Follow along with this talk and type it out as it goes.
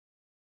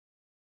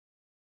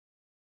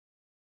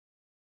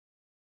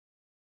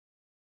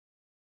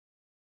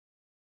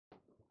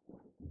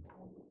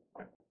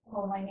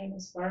Well, my name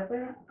is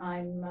Barbara.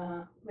 I'm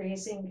I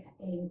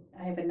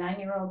have a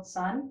 9-year-old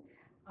son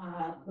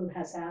who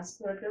has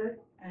Asperger,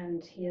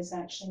 and he is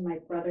actually my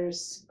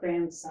brother's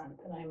grandson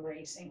that I'm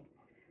raising.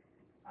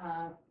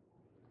 Uh,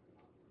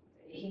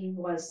 he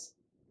was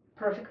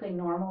perfectly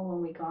normal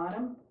when we got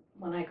him.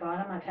 When I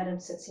got him, I've had him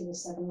since he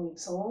was 7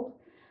 weeks old.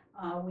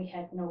 We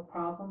had no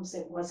problems.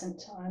 It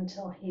wasn't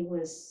until he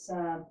was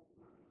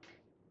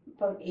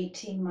about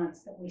 18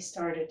 months that we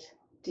started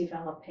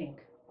developing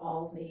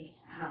all the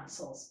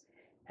hassles.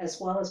 As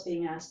well as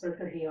being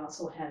Asperger, he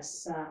also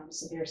has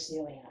severe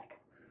celiac.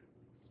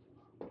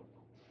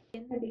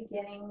 In the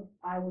beginning,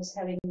 I was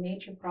having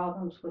major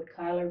problems with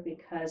Kyler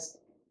because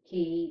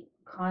he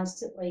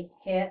constantly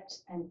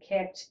hit and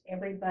kicked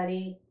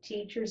everybody,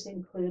 teachers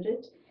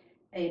included.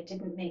 It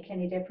didn't make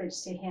any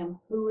difference to him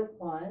who it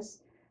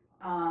was.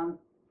 Um,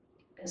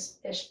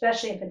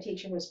 Especially if a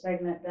teacher was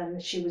pregnant, then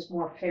she was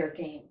more fair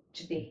game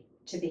to be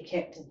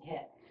kicked and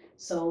hit.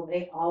 So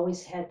they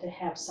always had to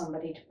have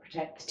somebody to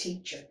protect the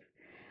teacher.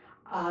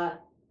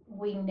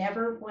 We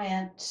never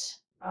went.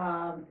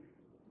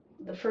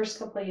 The first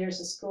couple of years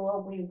of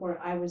school,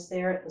 I was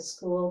there at the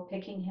school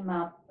picking him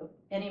up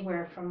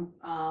anywhere from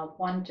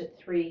 1 to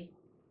 3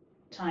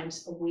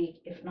 times a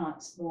week, if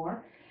not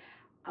more.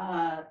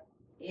 Uh,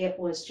 it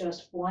was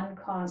just one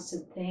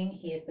constant thing.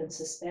 He had been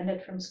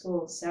suspended from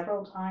school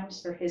several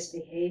times for his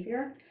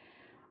behavior.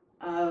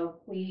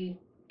 We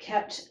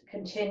kept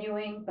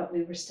continuing, but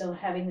we were still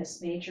having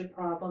this major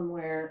problem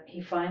where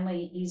he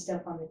finally eased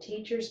up on the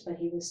teachers, but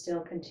he was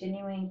still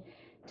continuing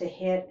to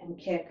hit and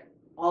kick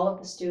all of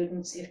the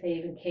students if they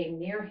even came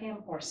near him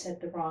or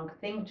said the wrong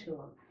thing to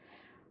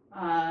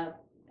him.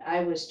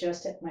 I was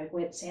just at my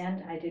wit's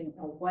end. I didn't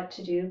know what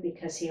to do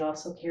because he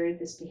also carried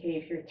this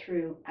behavior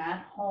through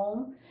at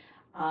home,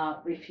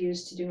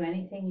 refused to do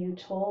anything you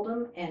told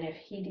him, and if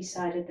he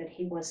decided that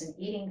he wasn't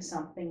eating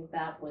something,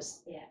 that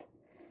was it.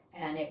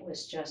 And it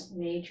was just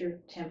major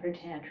temper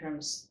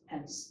tantrums,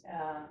 and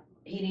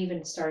he'd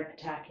even start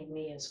attacking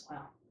me as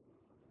well.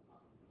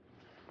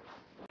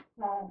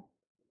 Uh,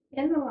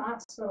 in the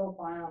last little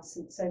while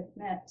since I've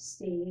met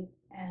Steve,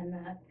 and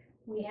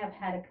we have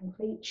had a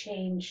complete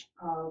change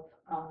of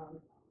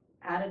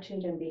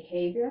attitude and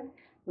behavior.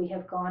 We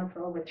have gone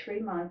for over 3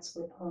 months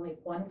with only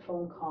one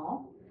phone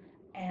call,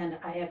 and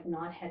I have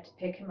not had to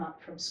pick him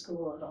up from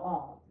school at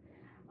all.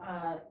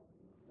 Uh,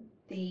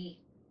 the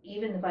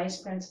Even the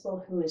vice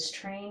principal, who is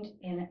trained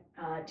in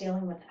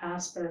dealing with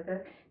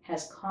Asperger,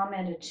 has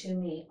commented to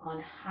me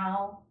on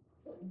how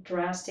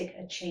drastic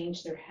a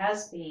change there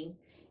has been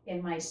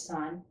in my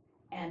son,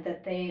 and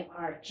that they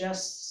are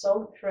just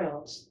so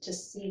thrilled to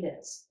see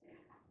this.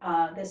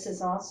 This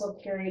is also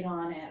carried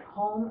on at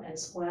home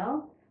as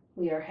well.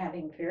 We are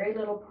having very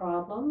little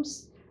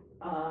problems.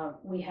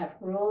 We have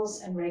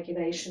rules and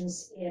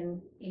regulations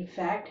in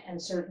effect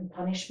and certain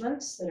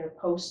punishments that are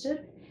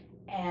posted,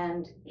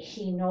 and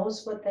he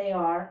knows what they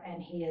are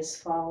and he is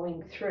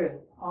following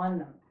through on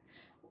them.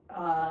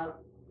 Uh,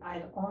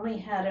 I've only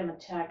had him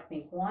attack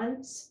me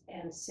once,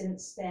 and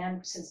since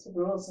then, since the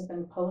rules have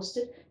been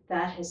posted,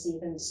 that has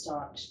even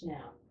stopped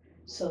now.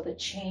 So the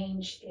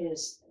change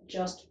is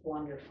just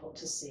wonderful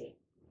to see.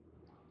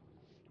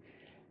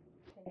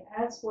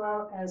 As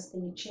well as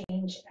the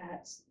change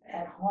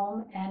at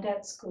home and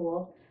at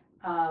school,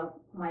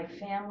 my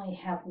family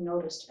have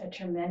noticed a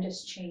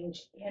tremendous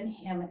change in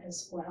him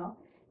as well,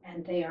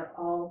 and they are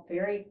all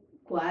very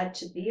glad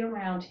to be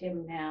around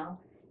him now,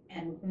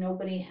 and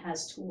nobody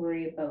has to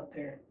worry about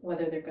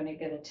whether they're going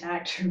to get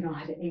attacked or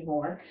not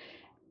anymore.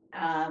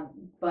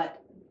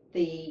 But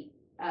he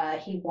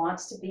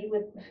wants to be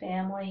with the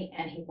family,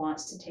 and he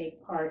wants to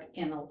take part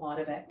in a lot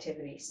of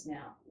activities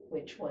now,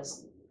 which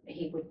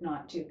he would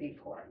not do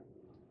before.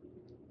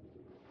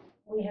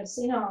 We have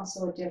seen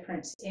also a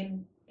difference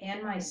in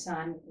my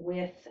son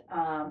with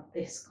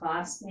his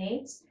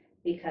classmates,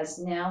 because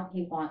now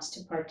he wants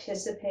to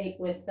participate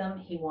with them,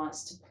 he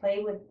wants to play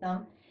with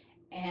them,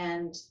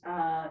 and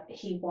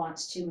he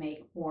wants to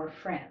make more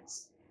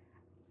friends.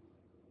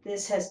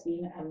 This has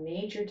been a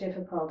major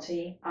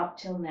difficulty up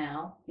till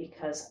now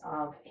because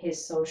of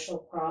his social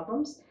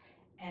problems,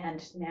 and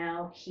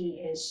now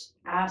he is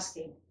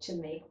asking to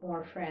make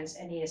more friends,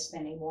 and he is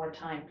spending more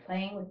time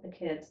playing with the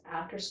kids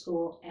after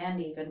school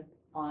and even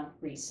on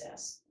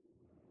recess.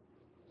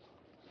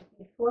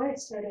 Before I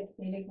started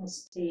meeting with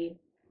Steve,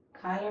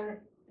 Kyler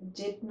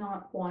did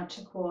not want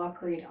to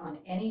cooperate on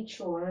any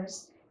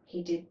chores.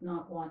 He did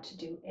not want to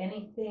do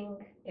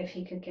anything if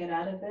he could get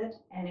out of it,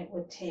 and it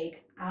would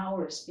take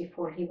hours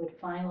before he would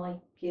finally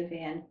give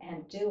in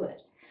and do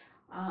it.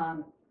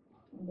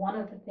 One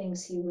of the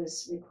things he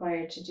was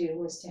required to do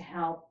was to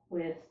help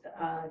with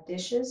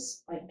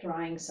dishes, like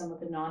drying some of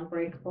the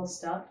non-breakable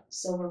stuff,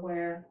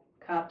 silverware,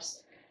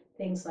 cups,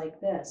 things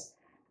like this.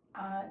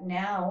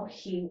 Now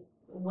he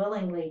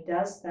willingly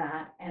does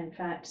that. In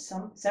fact,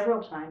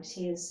 several times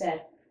he has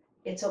said,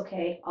 "It's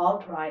okay, I'll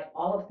dry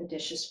all of the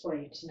dishes for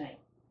you tonight,"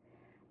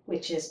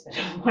 which is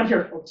a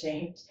wonderful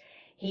change.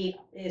 He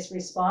is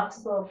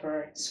responsible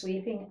for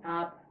sweeping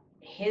up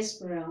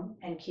his room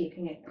and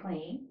keeping it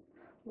clean.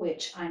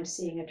 which I'm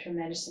seeing a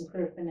tremendous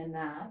improvement in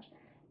that.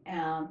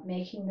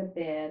 Making the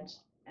bed,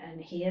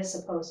 and he is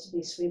supposed to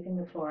be sweeping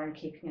the floor and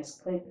keeping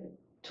his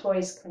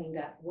toys cleaned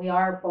up. We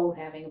are both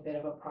having a bit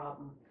of a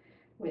problem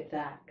with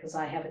that because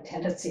I have a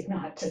tendency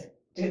not to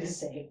do the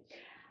same.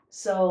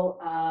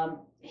 So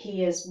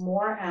he is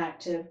more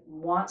active,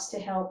 wants to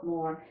help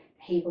more.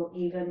 He will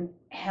even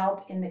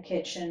help in the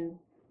kitchen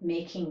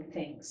making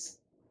things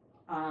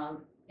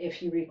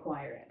if you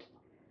require it.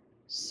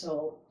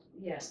 So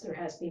yes, there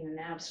has been an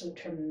absolute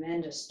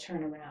tremendous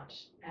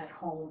turnaround at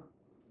home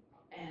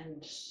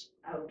and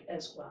out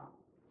as well.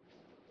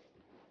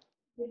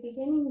 The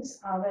beginnings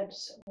of it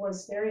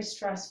was very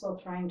stressful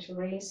trying to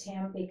raise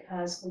him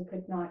because we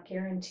could not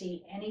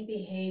guarantee any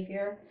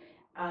behavior.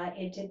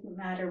 It didn't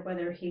matter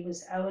whether he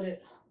was out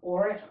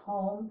or at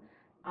home.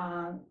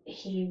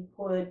 He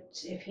would,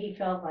 if he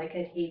felt like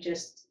it, he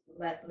just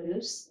let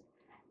loose.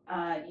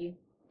 You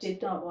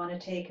did not want to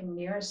take him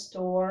near a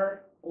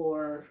store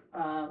or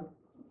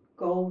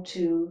go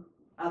to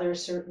other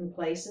certain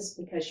places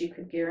because you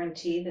could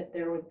guarantee that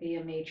there would be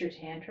a major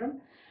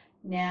tantrum.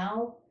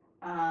 Now,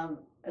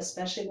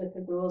 especially with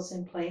the rules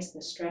in place,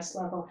 the stress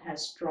level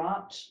has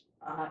dropped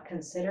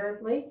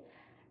considerably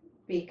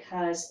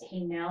because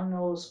he now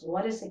knows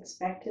what is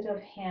expected of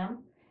him,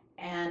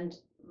 and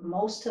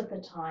most of the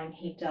time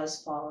he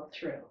does follow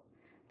through.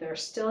 There are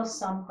still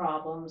some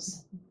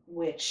problems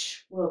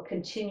which will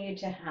continue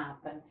to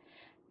happen,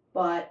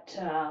 but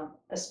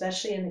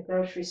especially in the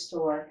grocery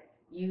store,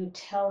 you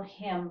tell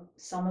him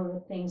some of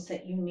the things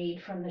that you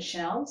need from the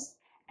shelves,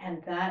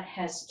 and that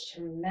has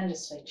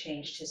tremendously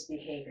changed his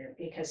behavior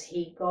because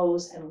he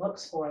goes and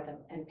looks for them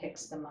and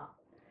picks them up.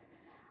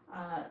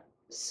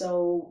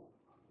 So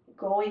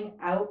going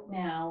out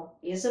now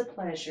is a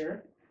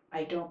pleasure.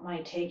 I don't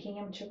mind taking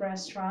him to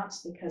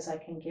restaurants because I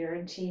can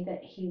guarantee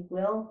that he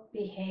will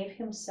behave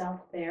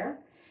himself there.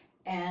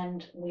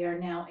 And we are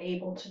now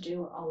able to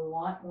do a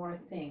lot more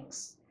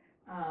things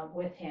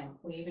with him.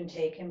 We even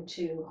take him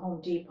to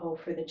Home Depot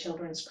for the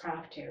children's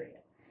craft area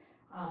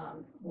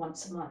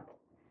once a month.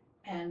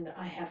 And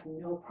I have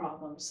no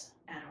problems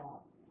at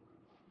all.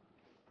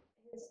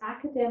 His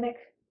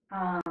academic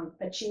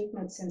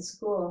achievements in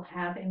school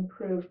have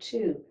improved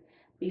too.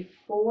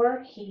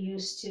 Before, he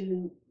used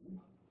to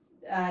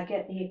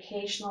get the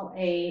occasional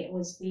A. It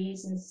was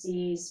B's and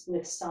C's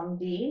with some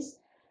D's.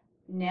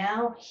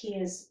 Now he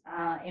is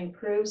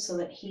improved so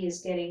that he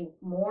is getting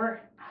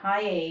more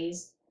high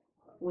A's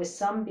with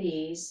some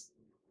B's,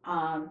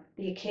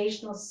 the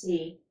occasional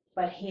C,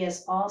 but he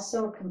has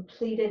also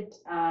completed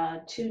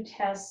 2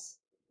 tests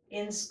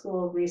in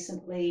school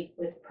recently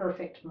with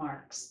perfect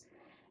marks.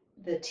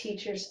 The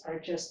teachers are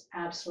just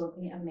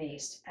absolutely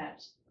amazed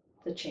at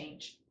the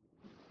change.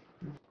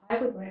 I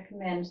would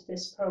recommend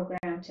this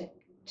program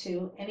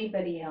to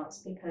anybody else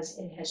because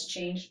it has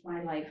changed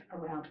my life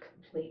around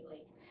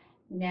completely.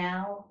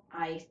 Now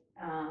I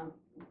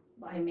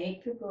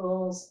make the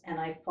rules and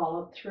I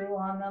follow through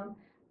on them.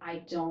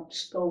 I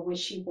don't go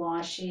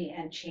wishy-washy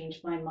and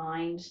change my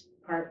mind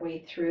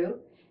partway through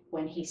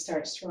when he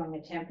starts throwing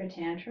a temper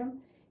tantrum.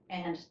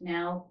 And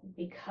now,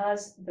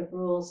 because the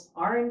rules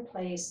are in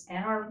place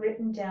and are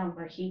written down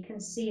where he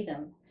can see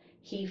them,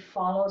 he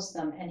follows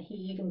them, and he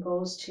even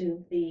goes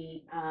to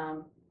the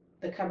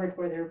cupboard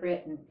where they're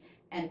written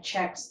and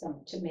checks them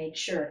to make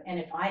sure. And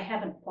if I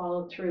haven't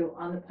followed through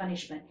on the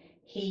punishment,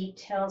 he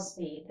tells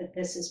me that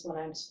this is what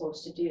I'm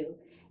supposed to do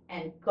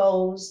and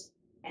goes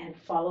and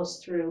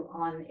follows through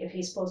on, if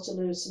he's supposed to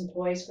lose some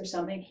toys for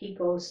something, he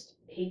goes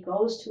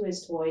to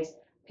his toys,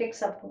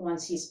 picks up the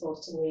ones he's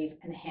supposed to leave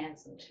and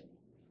hands them to me.